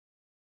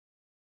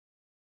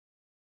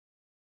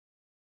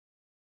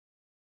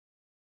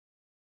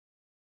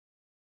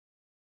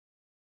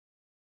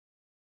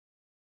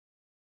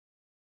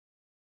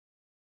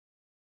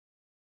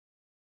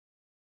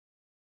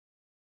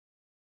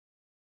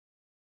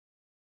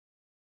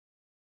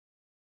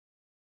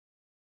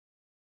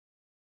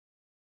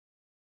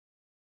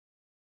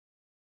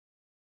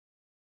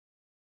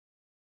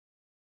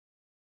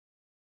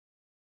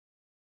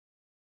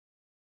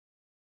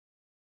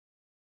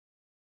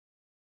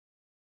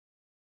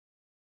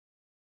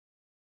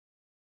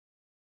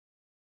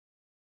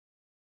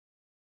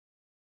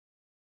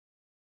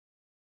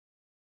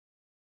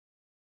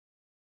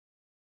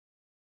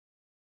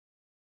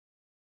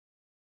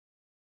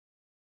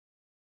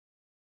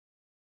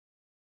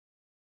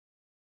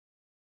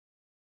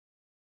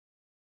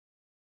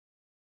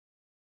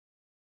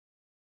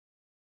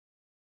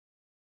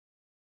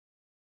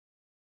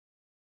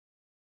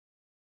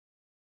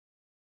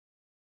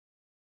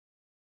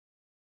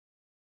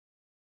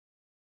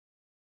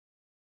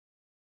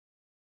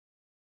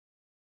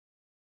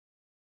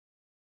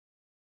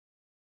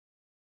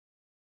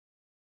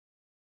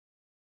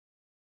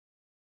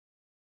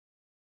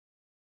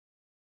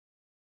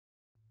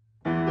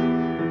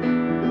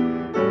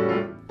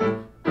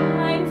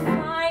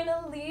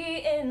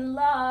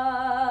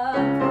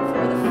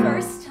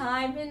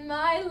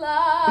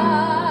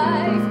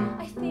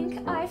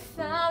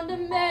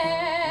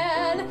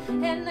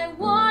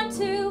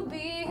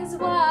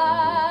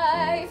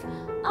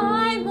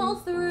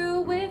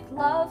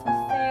love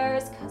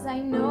affairs, 'cause I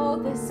know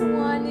this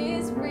one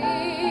is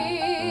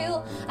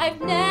real. I've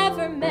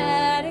never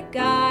met a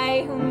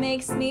guy who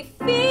makes me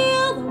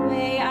feel the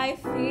way I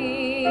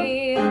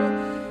feel.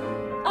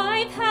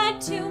 I've had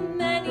too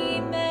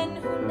many men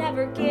who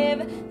never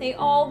give, they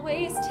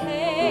always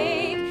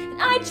take.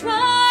 And I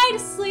try to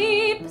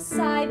sleep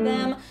beside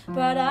them,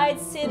 but I'd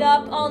sit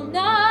up all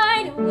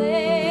night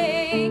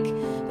awake.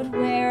 But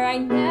where I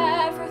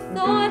never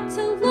thought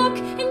to look,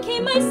 and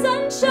came my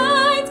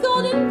sunshine's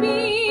golden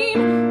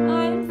beam,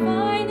 I'm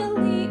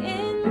finally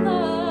in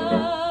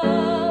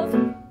love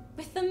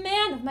with the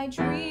man of my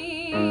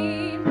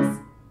dreams.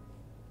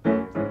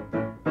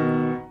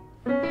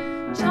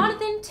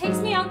 Jonathan takes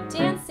me out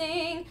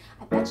dancing.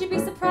 I bet you'd be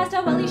surprised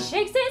how well he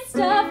shakes his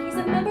stuff. He's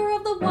a member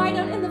of the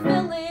Whiteout in the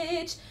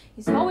village.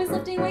 He's always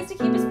lifting weights to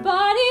keep his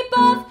body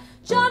buff.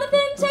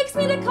 Jonathan takes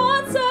me to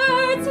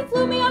concerts. He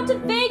flew me out to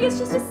Vegas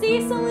just to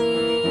see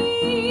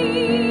Celine.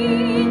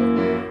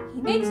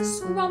 He makes a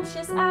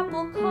scrumptious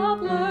apple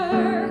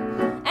cobbler,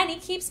 and he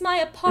keeps my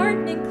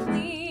apartment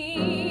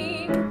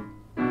clean.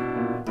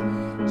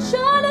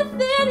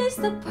 Jonathan is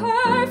the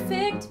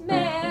perfect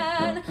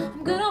man.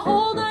 I'm gonna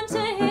hold on to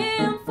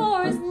him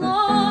for as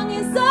long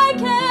as I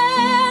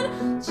can.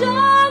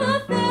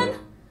 Jonathan,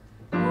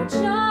 oh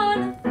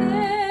Jonathan,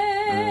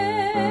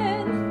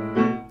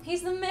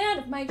 he's the man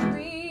of my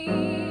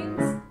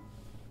dreams.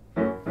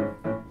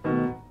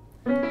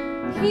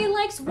 He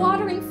likes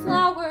watering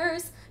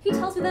flowers. He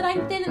tells me that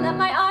I'm thin and that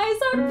my eyes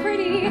are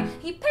pretty.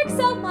 He picks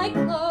out my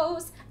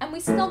clothes, and we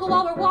snuggle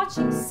while we're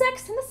watching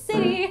Sex in the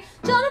City.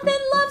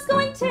 Jonathan loves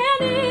going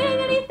tanning,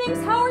 and he thinks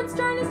Howard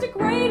Stern is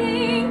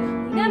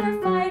degrading. We never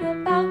fight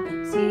about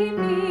the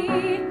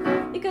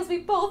TV, because we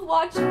both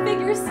watch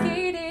figure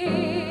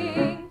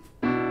skating.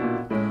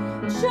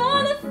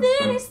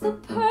 Jonathan is the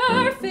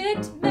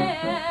perfect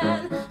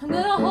man. I'm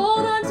gonna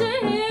hold on to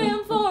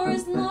him for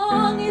as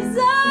long as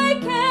I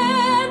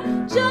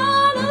can.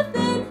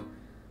 Jonathan,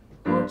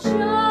 oh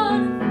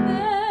Jonathan,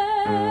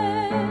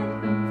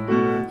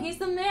 he's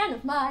the man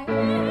of my dreams.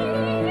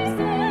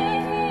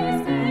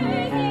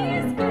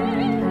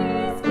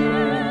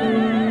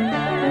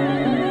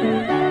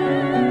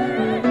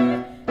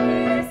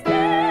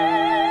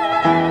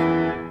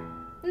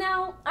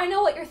 Now, I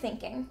know what you're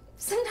thinking.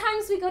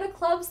 Sometimes we go to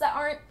clubs that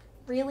aren't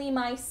really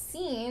my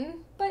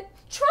scene, but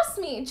trust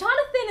me,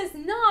 Jonathan is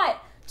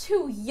not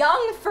too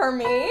young for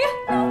me.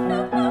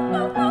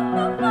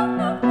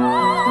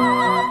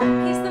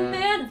 He's the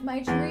man of my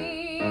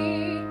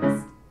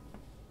dreams.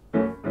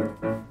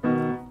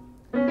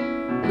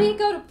 We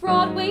go to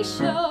Broadway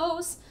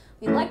shows.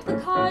 We liked the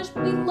Cage,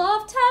 but we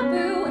love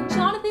Taboo, and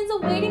Jonathan's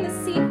awaiting the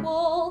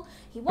sequel.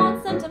 He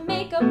wants them to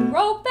make a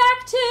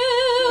Brokeback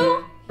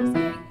too. He's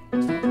gay,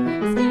 he's gay,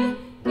 he's gay,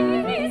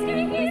 he's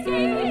gay, he's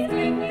gay, he's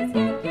gay, he's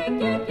gay, gay,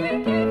 gay,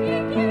 gay,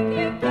 gay, gay,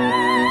 gay, gay.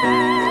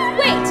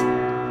 Wait!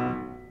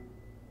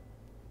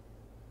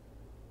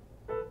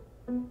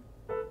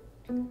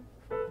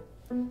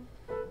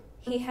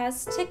 He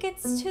has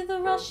tickets to the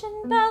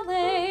Russian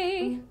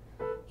ballet.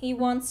 He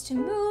wants to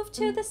move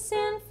to the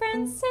San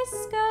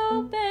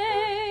Francisco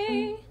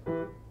Bay.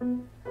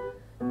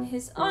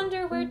 His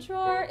underwear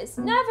drawer is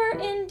never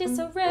in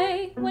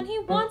disarray. When he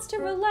wants to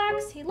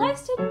relax, he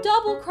likes to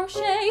double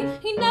crochet.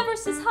 He never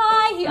says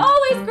hi, he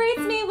always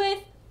greets me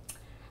with,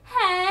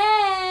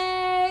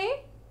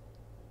 hey.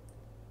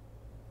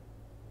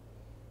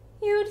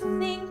 You'd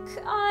think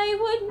I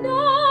would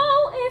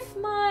know if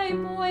my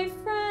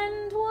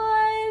boyfriend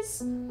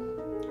was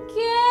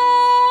gay.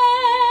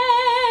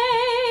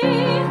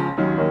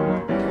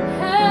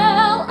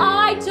 Hell,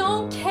 I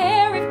don't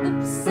care if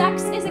the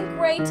sex isn't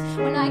great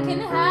when I can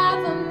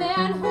have a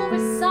man who'll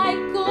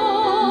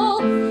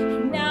recycle.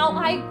 And now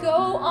I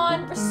go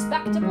on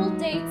respectable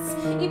dates,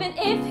 even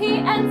if he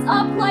ends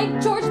up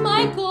like George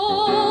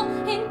Michael.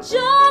 In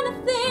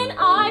Jonathan,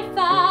 I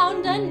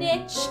found a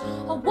niche,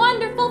 a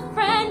wonderful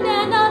friend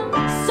and a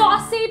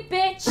saucy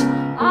bitch.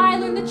 I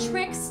learned the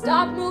trick,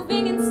 stop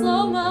moving in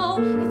slow-mo.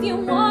 If you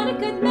want a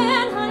good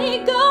man, honey,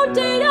 go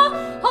date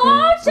a.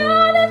 Oh,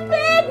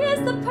 Jonathan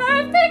is the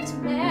perfect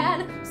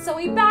man, so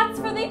he bats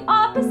for the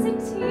opposite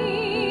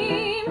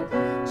team.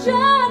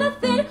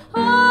 Jonathan,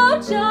 oh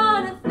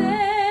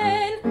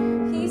Jonathan,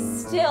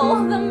 he's still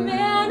the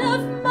man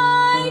of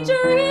my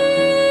dreams.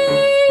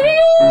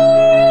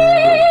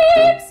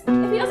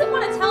 If he doesn't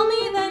want to tell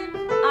me, then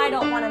I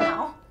don't want to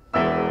know.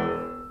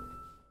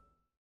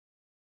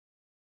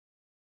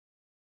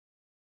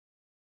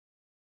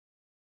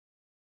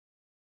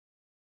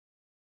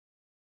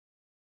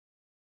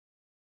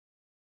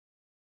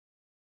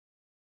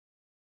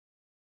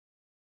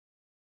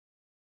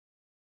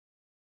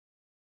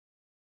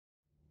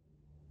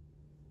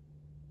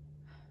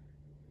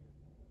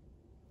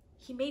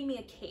 He made me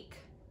a cake.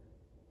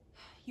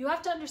 You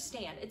have to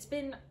understand, it's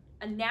been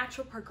a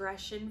natural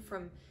progression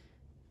from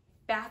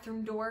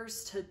bathroom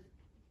doors to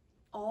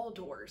all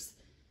doors,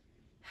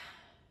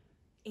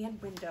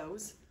 and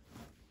windows,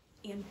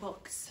 and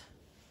books,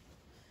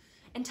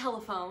 and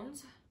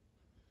telephones,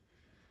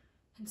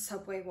 and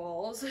subway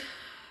walls,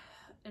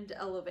 and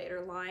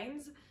elevator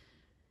lines,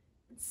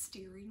 and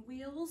steering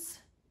wheels,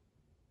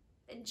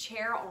 and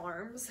chair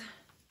arms,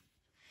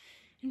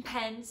 and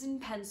pens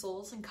and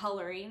pencils and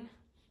coloring,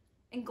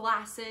 and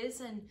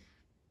glasses and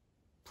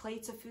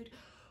plates of food.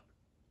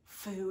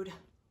 Food.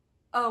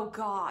 Oh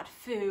God,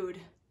 food.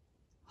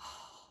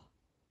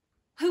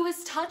 Who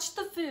has touched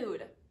the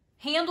food?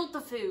 Handled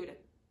the food?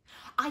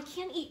 I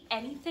can't eat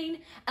anything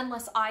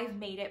unless I've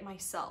made it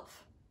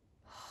myself.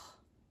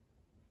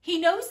 He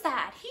knows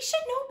that. He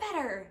should know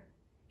better.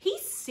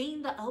 He's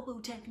seen the elbow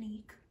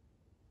technique.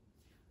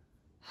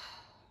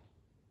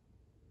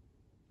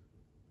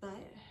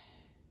 But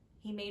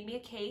he made me a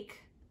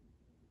cake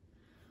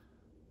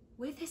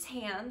with his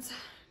hands.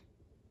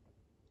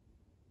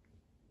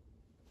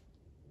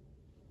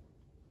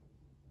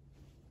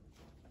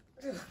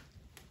 Ugh,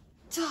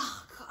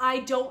 I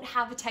don't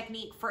have a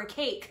technique for a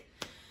cake.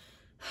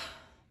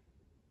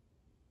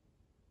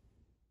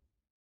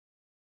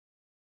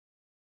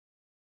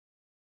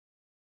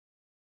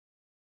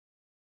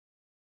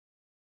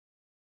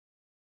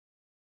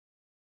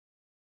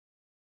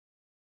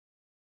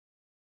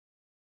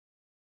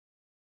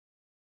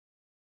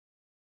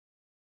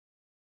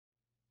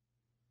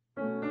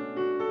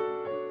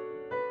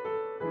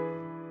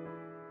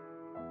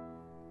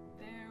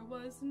 There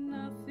was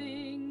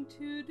nothing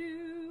to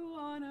do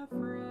on a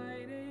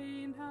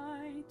Friday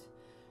night.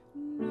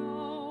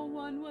 No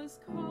one was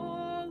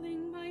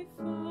calling my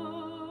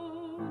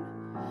phone.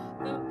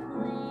 The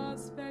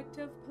prospect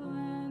of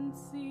plans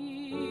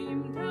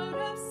seemed out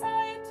of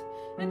sight,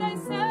 and I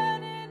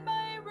sat in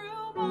my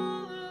room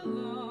all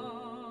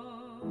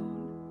alone.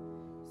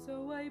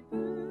 So I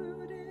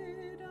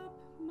booted up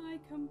my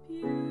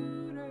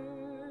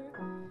computer,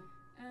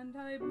 and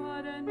I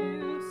bought a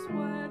new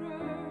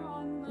sweater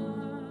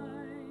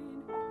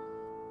online.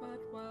 But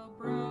while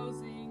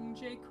browsing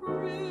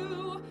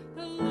J.Crew,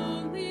 the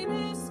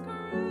loneliness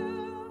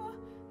grew,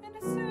 and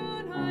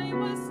soon I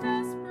was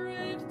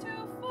desperate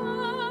to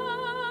find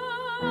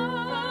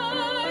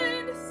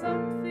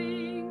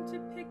something to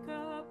pick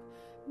up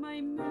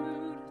my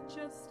mood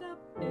just a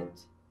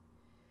bit.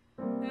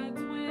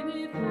 That's when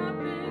it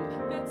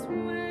happened. That's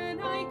when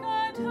I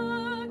got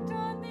hooked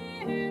on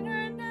the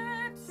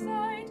internet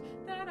site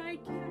that I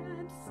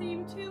can't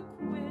seem to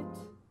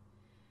quit.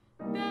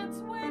 That's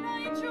when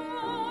I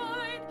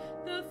joined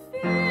the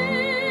Facebook.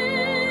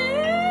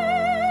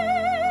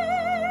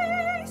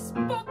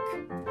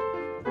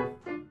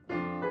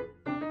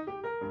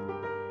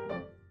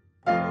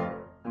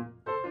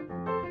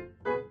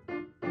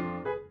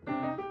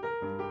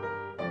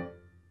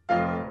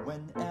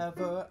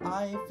 Whenever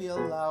I feel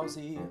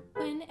lousy,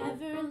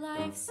 Whenever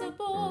life's a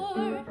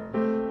bore,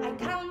 I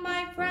count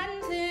my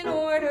friends in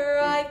order.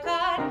 I've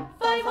got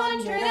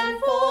 504.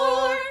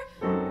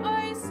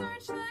 I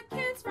search the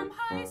kids from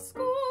high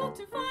school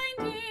to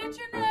find each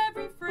and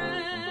every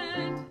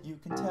friend. you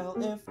can tell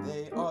if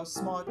they are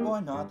smart or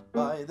not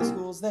by the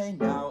schools they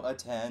now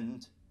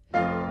attend.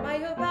 My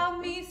About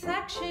Me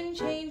section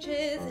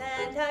changes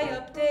and I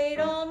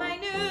update all my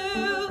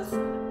news.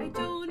 I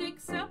don't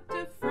accept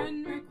a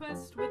friend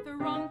request with the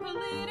wrong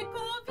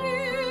political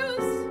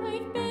views.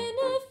 I've been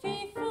a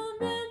faithful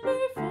member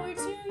for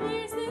 2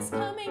 years this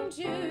coming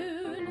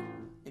June.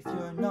 If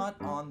you're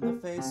not on the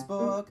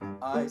Facebook,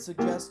 I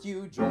suggest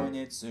you join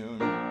it soon.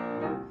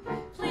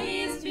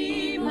 Please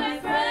be my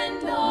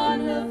friend on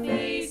the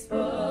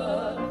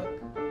Facebook.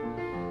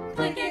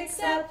 Click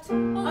accept,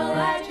 I'll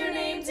add your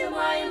name to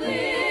my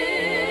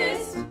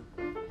list.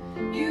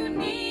 You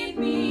need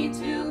me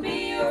to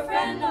be your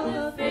friend on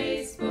the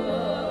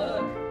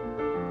Facebook.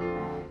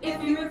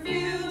 If you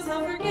refuse,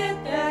 I'll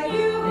forget that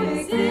you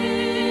exist.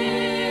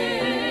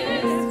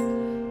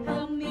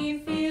 Help me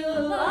feel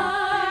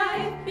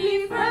alive,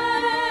 be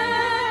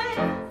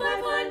friend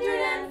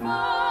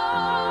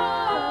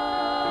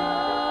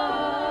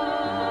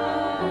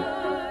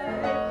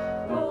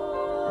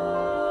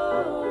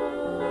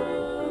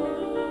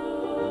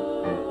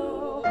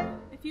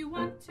If you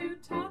want to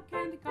talk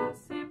and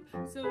gossip,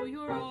 so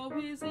you're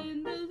always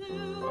in the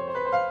loop.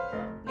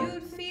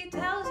 Nude feed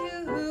tells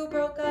you who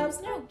broke up.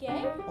 There's no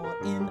gay. Or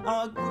in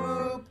a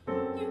group,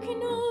 You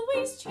can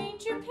always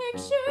change your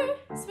picture,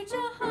 switch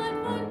a hot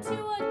one to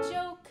a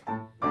joke.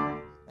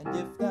 and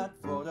if that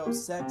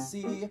photo's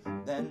sexy,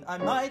 then I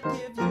might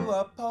give you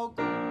a poke.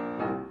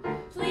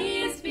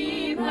 Please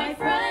be my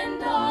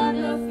friend on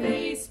the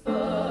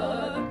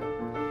Facebook.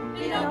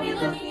 And I'll be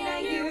looking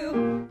at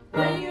you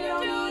when you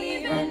don't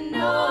even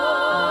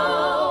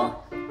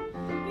know.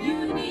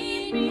 You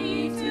need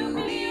me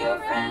to be your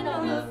friend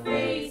on the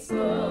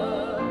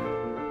Facebook.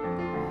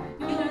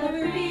 You'll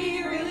never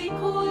be really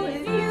cool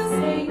if you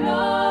say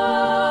no.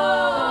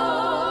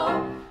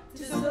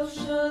 To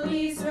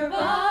socially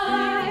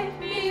survive,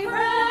 be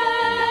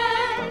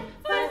friend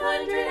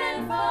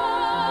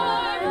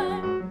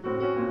 505.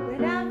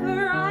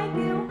 Whenever I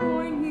get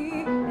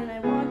horny and I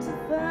want to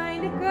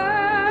find a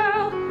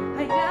girl,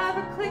 I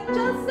never click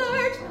just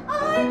search,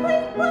 I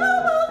click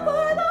Brumbaugh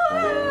for the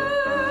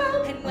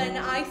world. And when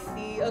I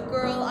see a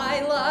girl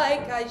I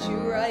like, I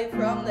shoot right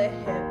from the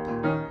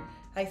hip.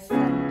 I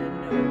send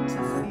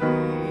to see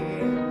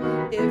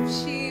if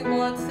she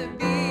wants to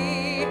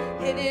be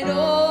in an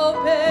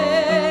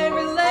open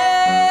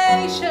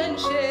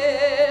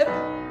relationship.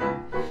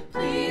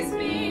 Please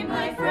be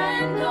my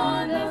friend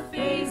on the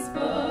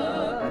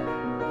Facebook.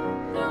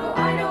 No,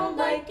 I don't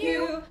like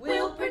you.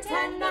 We'll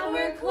pretend that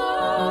we're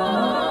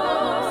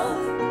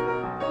close.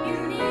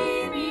 You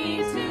need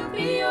me to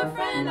be your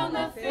friend on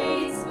the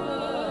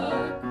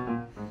Facebook.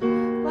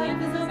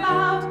 Life is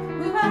about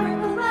whoever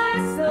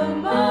collects the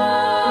most.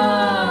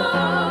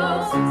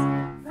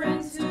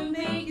 Friends who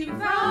make you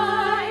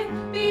cry,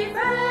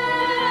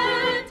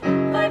 befriend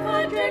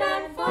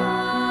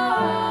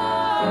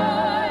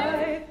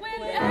 505.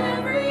 When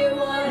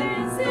everyone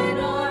is in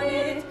on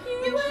it,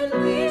 you at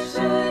least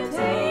should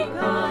take a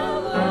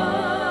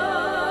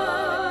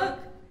look.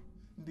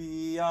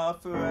 Be our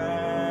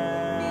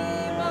friend. Be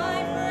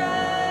my friend.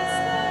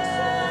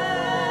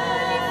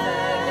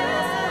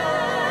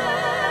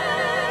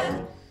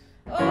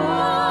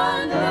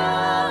 On the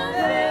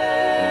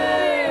Facebook.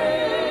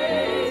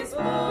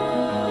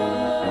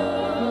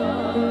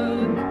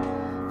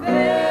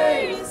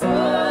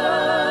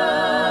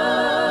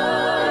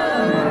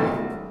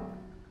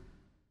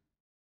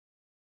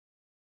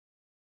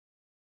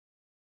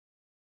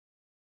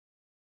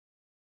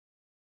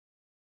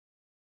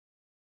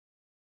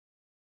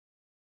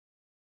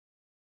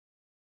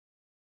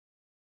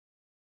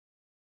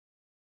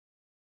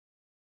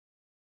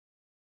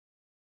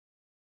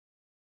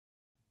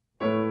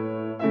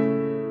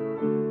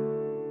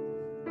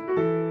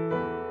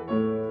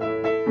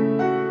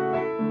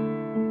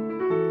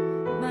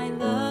 My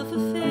love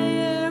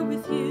affair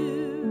with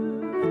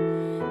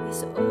you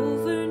is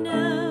over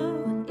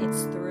now,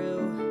 it's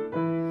through.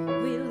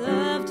 We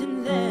loved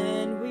and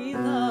then we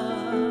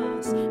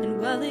lost,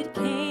 and while it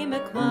came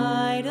at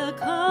quite a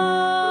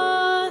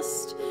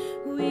cost,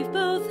 we've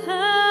both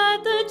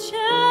had the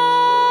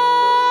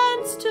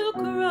chance to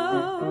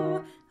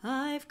grow.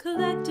 I've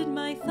collected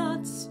my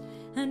thoughts,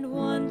 and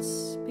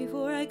once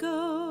before I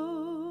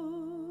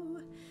go,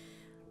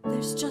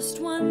 there's just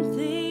one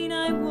thing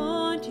I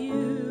want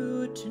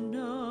you to know.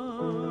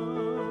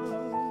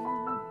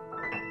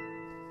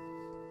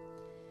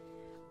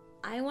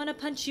 I want to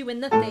punch you in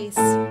the face,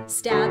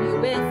 stab you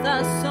with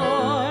a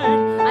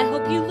sword. I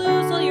hope you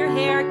lose all your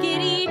hair,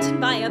 get eaten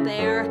by a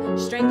bear,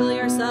 strangle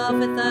yourself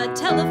with a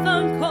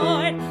telephone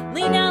cord,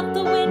 lean out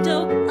the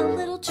window a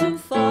little too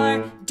far,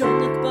 don't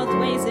look both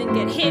ways and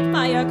get hit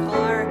by a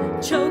car,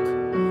 choke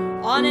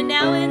on a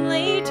now and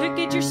later,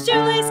 get your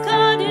shoelace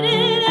caught in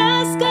an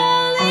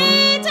escalator.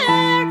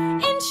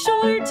 In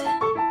short,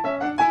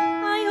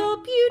 I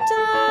hope you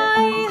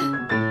die.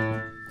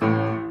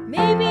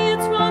 Maybe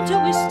it's wrong to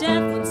wish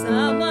death on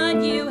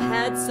someone you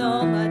had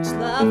so much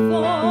love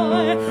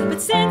for, but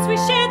since we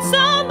shared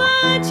so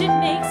much, it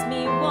makes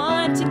me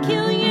want to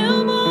kill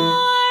you more.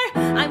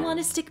 I want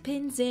to stick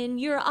pins in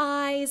your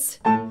eyes.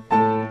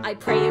 I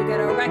pray you get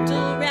a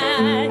rectal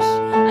rash.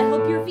 I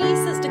hope your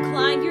visa's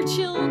declined, your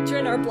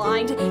children are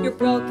blind, you're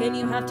broke and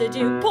you have to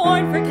do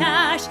porn for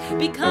cash.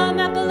 Become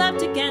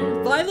epileptic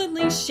and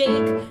violently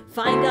shake.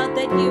 Find out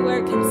that you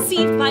were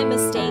conceived by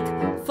mistake.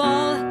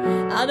 Fall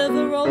out of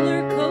a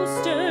roller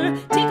coaster.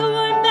 Take a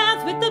warm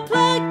bath with the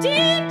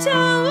plugged-in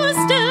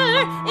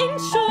toaster. In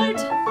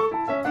short,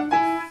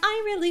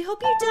 I really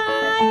hope you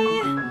die.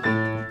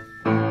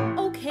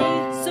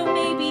 Okay, so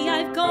maybe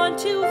I've gone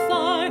too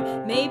far.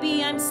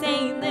 Maybe I'm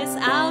saying this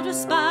out of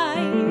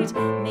spite.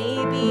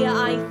 Maybe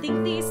I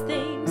think these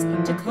things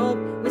to cope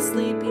with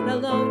sleeping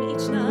alone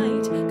each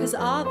night. 'Cause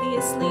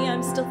obviously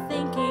I'm still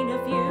thinking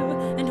of you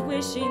and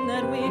wishing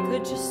that we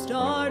could just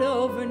start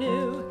over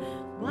new.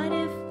 What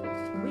if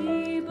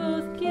we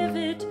both give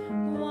it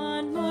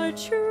one more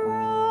try?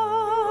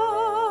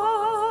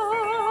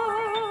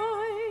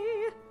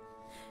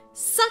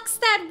 Sucks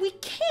that we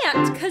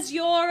can't, 'cause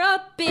you're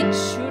a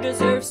bitch who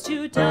deserves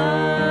to die.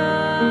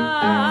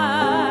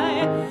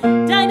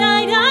 Die,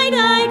 die, die,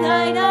 die,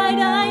 die, die,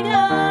 die, die,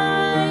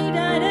 die,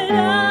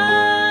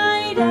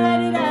 die, die,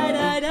 die, die,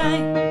 die, die.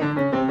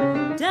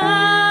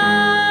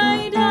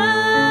 Die,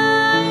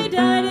 die, die,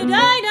 die,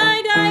 die,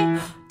 die, die.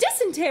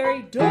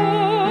 Dysentery.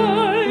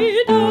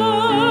 Die,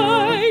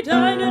 die, die,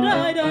 die,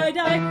 die, die,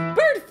 die.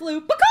 Bird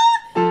flu.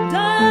 Bacaw.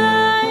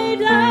 Die,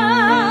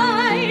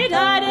 die, die,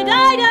 die,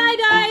 die, die,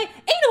 die.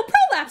 Anal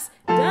prolapse.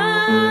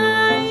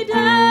 Die,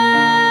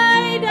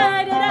 die,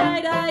 die,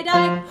 die, die,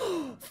 die.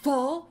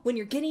 Fall when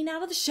you're getting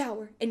out of the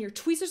shower and your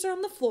tweezers are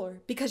on the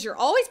floor because you're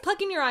always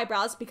plucking your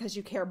eyebrows because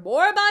you care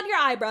more about your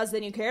eyebrows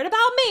than you cared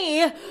about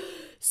me.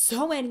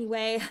 So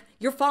anyway,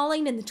 you're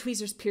falling and the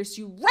tweezers pierce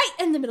you right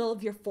in the middle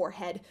of your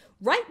forehead,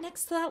 right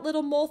next to that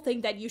little mole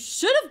thing that you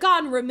should have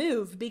gotten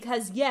removed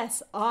because,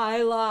 yes,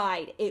 I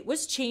lied. It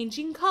was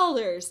changing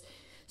colors.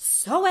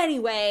 So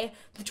anyway,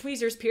 the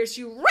tweezers pierce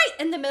you right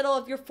in the middle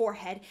of your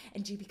forehead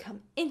and you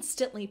become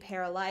instantly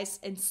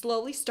paralyzed and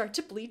slowly start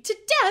to bleed to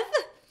death.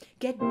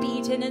 Get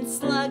beaten and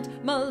slugged,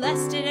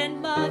 molested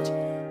and mugged.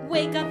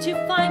 Wake up to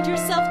find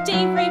yourself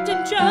day raped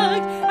and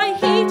drugged. I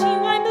hate you,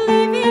 I'm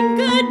leaving,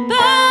 goodbye.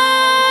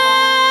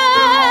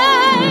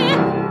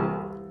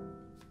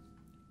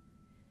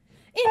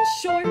 In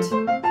short,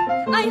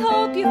 I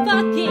hope you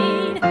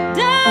fucking die!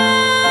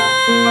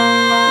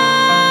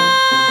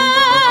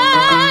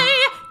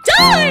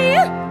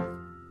 Die!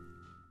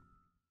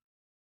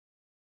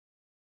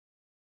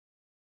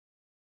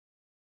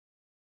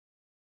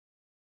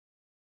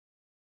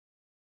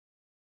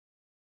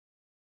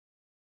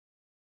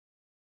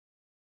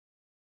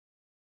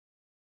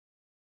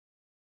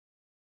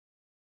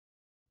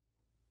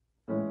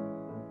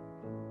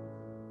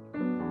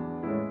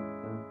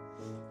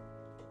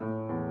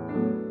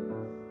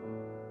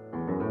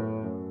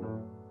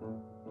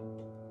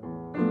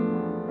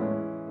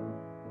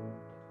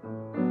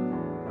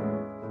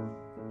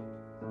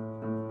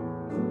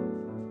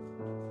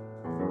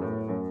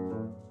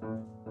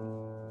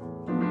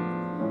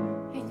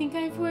 I think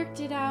I've worked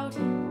it out.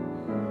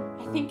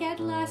 I think at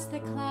last the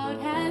cloud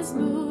has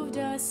moved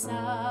aside.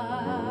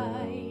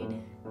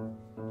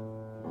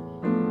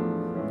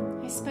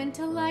 I spent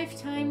a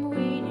lifetime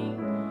waiting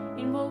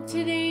and woke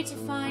today to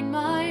find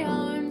my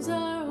arms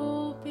are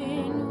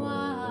open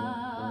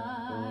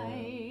wide.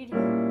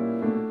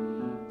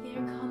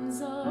 There comes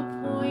a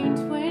point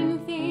when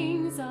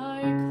things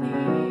are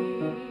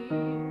clear,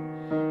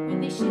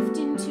 when they shift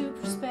into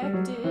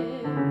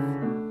perspective.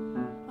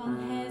 All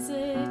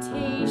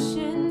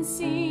hesitation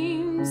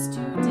seems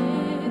to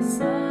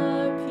disappear.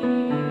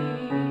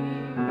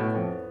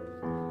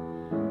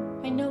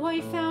 I know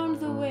I found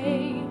the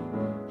way.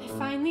 I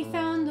finally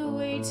found the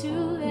way to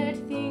let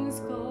things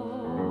go.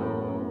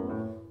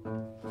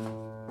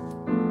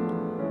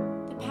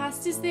 The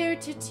past is there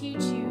to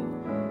teach you.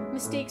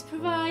 Mistakes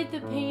provide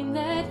the pain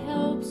that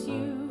helps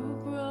you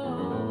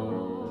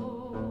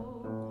grow.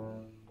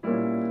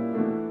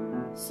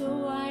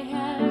 So I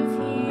have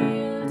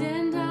healed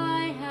and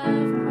I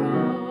have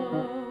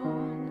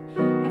grown.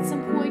 At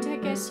some point I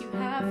guess you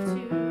have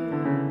to.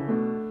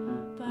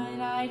 But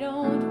I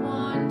don't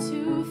want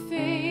to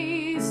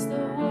face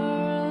the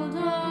world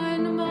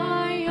on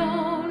my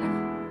own.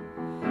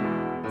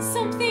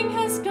 Something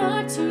has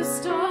got to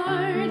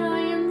start. I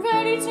am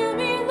ready to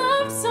be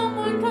loved.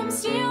 Someone come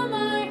steal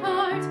my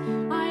heart.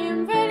 I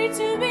am ready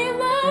to be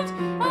loved.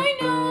 I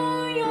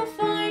know you'll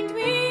find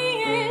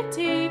me. It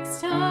takes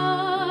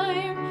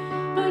time.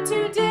 But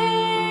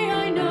today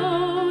I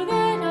know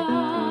that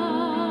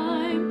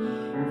I'm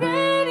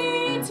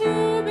ready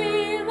to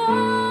be loved.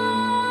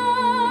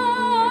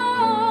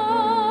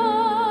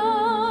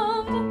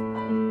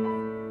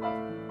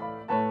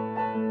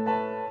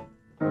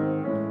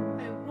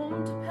 I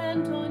won't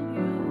depend on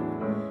you.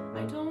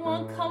 I don't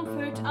want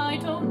comfort. I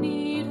don't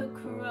need a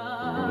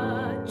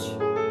crutch.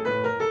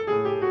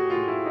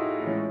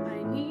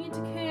 I need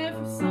to care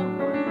for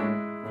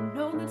someone. I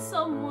know that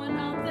someone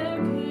out there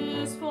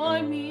cares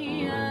for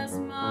me as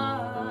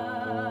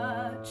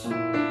much.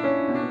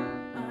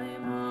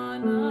 I'm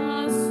on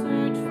a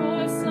search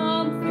for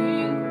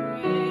something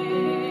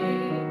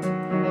great.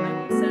 I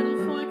won't settle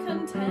for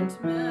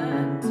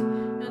contentment.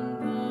 And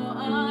though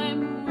I'm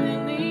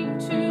willing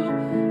to,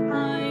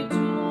 I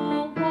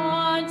don't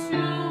want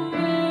to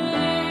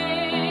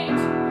wait.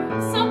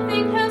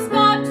 Something has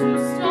got to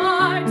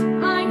start.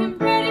 I am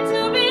ready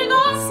to be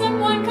lost.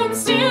 Someone come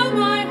steal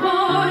my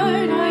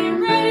heart. I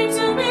am ready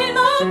to be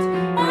loved.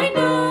 I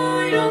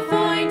know you'll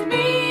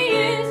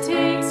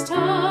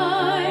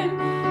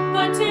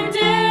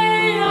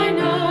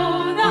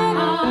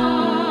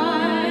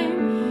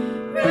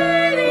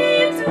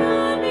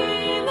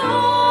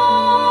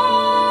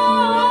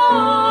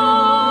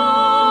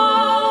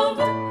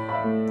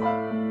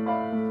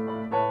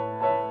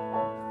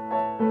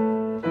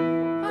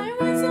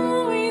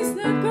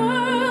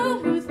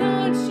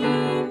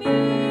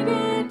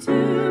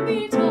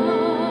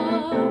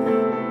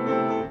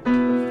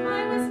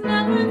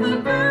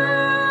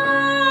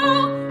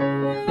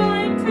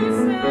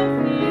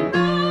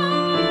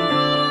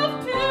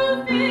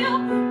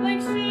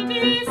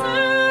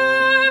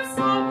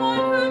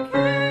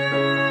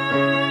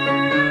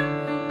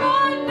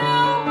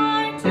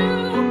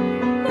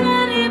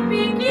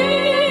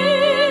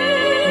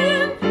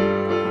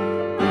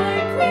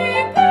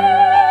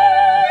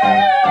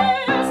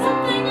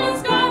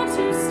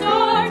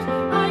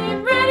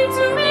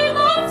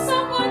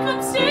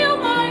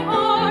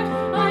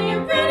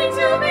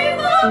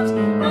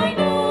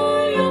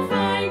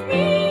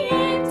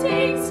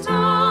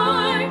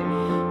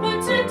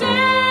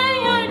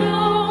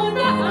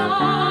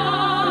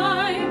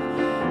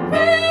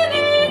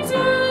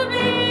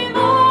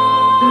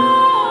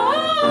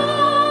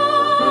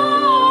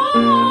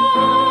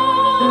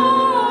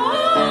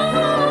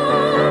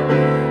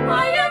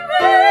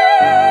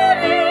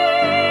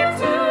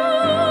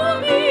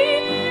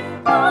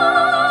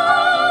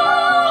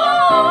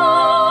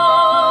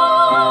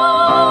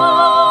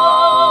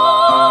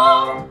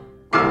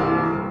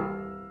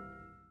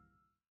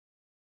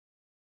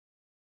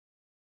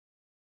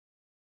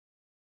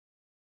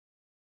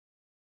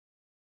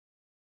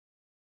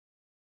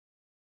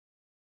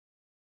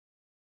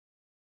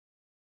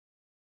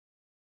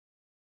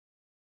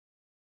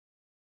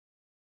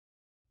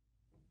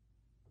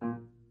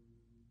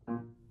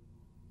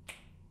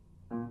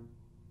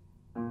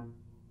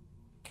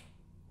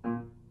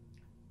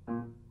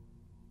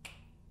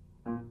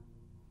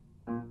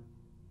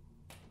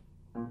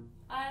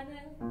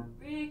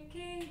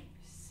Ricky,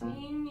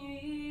 senior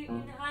year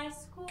in high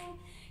school,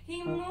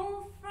 he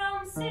moved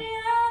from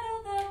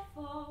Seattle that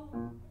fall.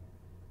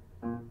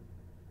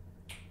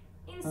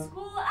 In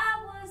school I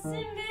was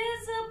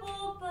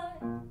invisible,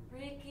 but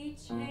Ricky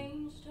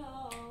changed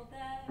all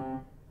that.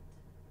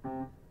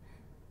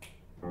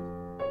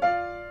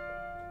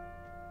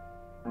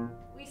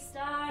 We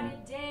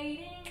started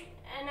dating,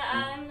 and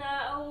I'm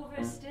not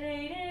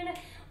overstating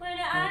when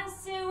I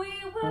say we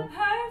were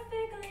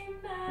perfectly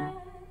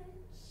matched.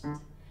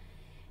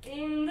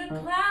 In the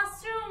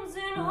classrooms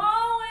and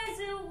hallways,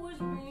 it was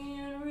me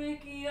and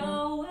Ricky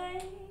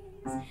always,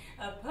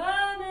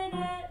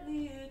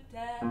 permanently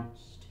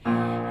attached.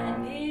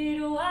 And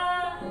it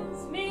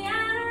was me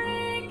and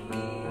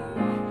Ricky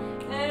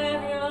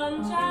every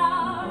lunch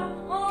hour,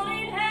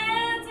 holding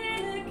hands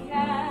in the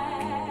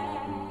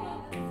cab.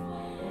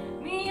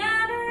 Me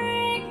and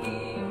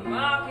Ricky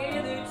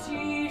mocking the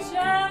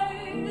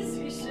teachers,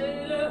 he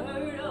should have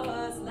heard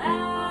us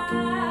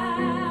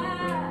laugh.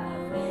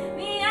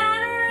 Me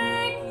and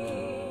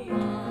Ricky,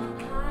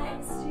 I'm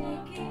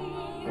sticky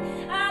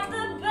at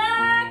the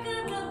back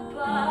of the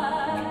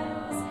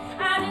bus.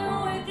 I knew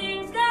when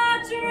things got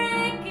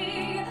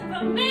tricky,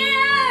 but me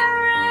and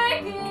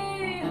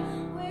Ricky,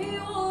 we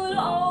would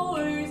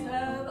always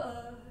have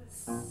us.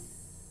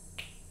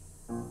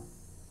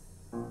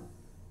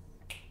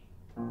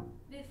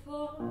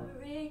 Before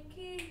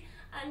Ricky,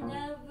 I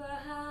never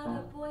had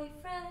a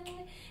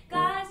boyfriend.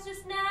 Guys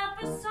just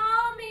never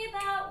saw me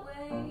that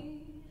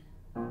way.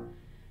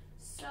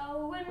 So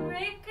when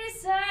Ricky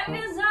set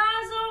his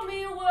eyes on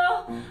me,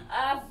 well,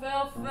 I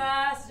fell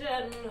fast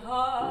and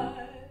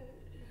hard.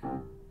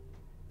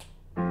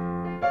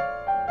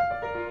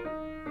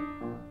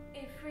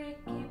 If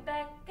Ricky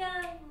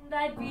beckoned,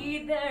 I'd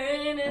be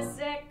there in a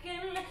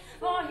second.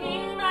 For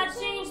him, I'd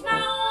change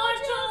my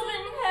orange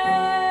golden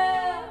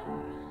hair.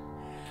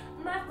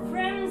 My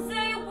friends,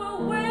 they were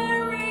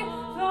wary,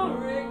 for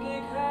Ricky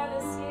kinda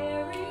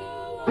scary,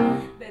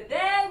 but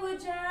they were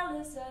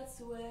jealous, I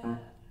swear.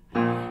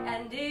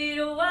 And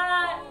it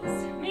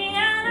was me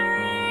and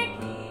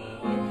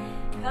Ricky,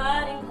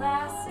 cutting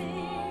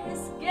classes,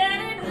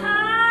 getting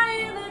high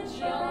in the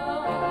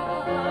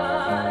john.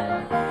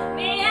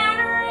 Me and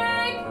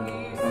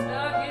Ricky,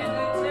 stuck in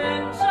the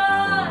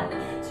tension,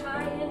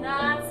 trying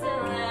not to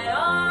let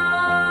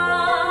on.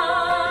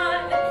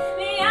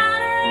 Me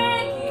and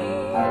Ricky,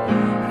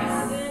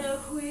 grabbing a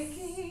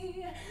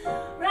quickie,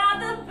 round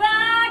the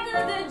back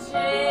of the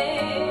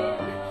gym.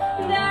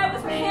 There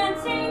was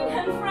panting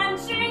and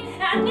Frenching,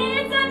 and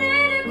needs I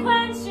needed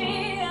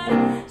quenching.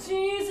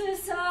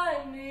 Jesus, I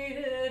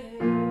needed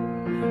him.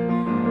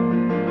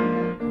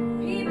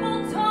 People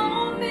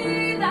told me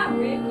that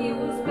Ricky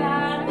was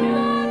bad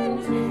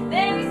news.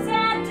 They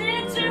said,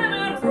 did you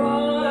not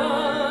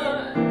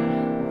run?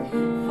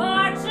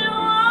 Far too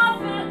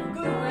often,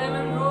 good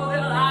women rule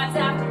their lives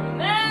after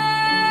men.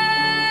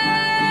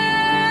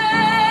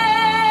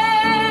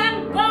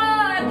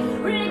 But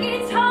Ricky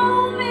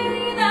told me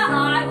that I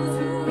was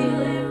who he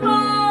lived for.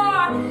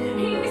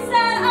 He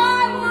said I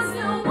was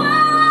the one.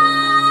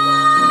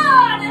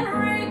 And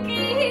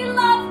Ricky, he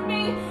loved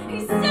me. He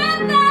said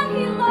that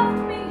he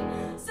loved me.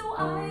 So I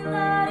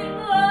let him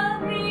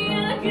love me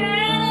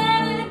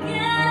again and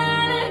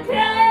again and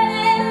again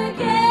and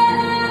again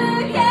and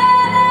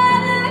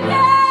again and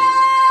again.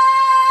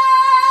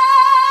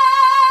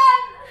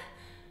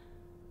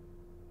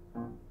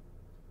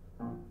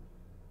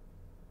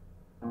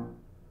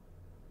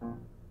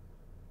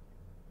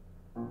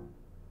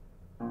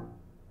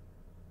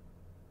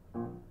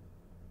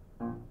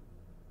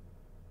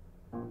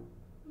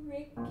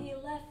 Ricky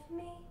left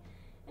me.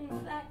 In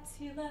fact,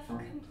 he left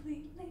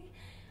completely.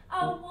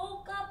 I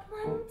woke up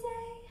one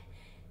day,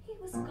 he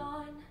was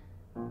gone.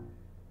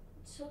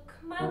 Took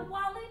my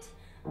wallet,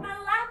 my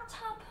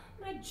laptop,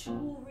 my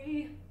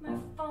jewelry, my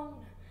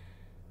phone,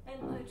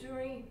 and my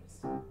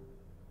dreams.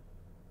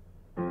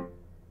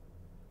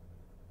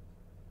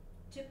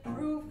 To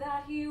prove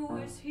that he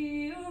was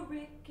here,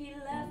 Ricky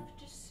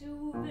left a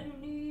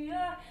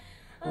souvenir,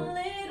 a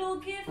little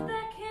gift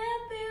that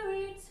can't be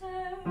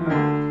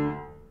returned.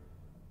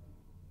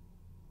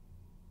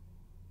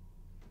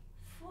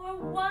 For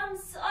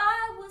once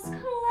I was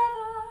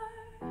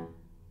clever,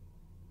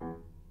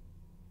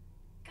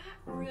 got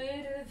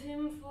rid of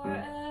him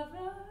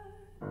forever.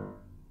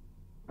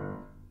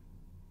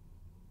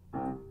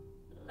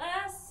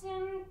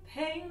 Lesson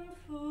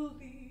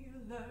painfully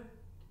learned.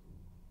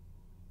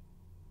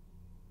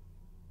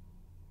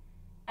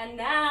 And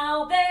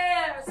now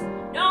there's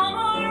no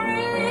more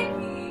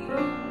Ricky,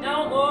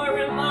 no more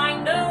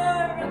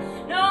reminder,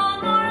 no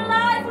more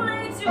life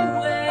laid to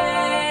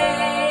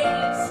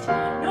waste.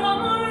 No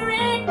more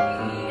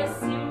Ricky, a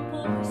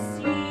simple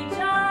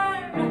procedure,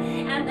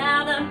 and now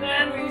the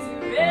memories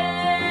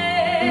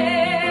erased.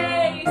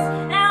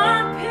 Now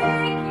I'm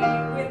picky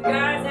with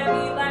guys that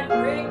be like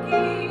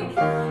Ricky.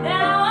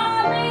 Now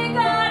I'll make a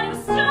new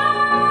start.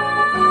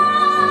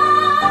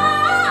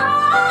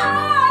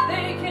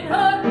 They can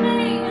hug me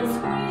and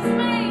squeeze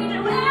me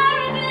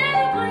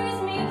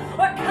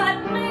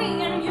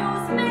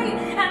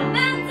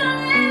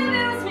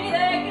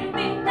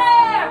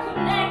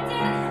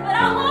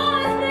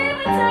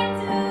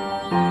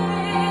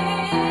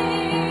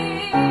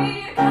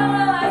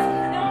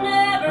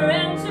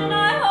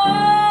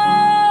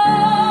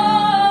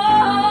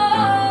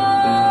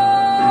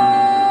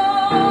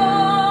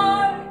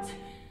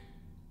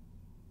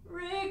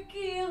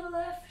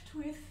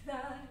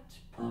without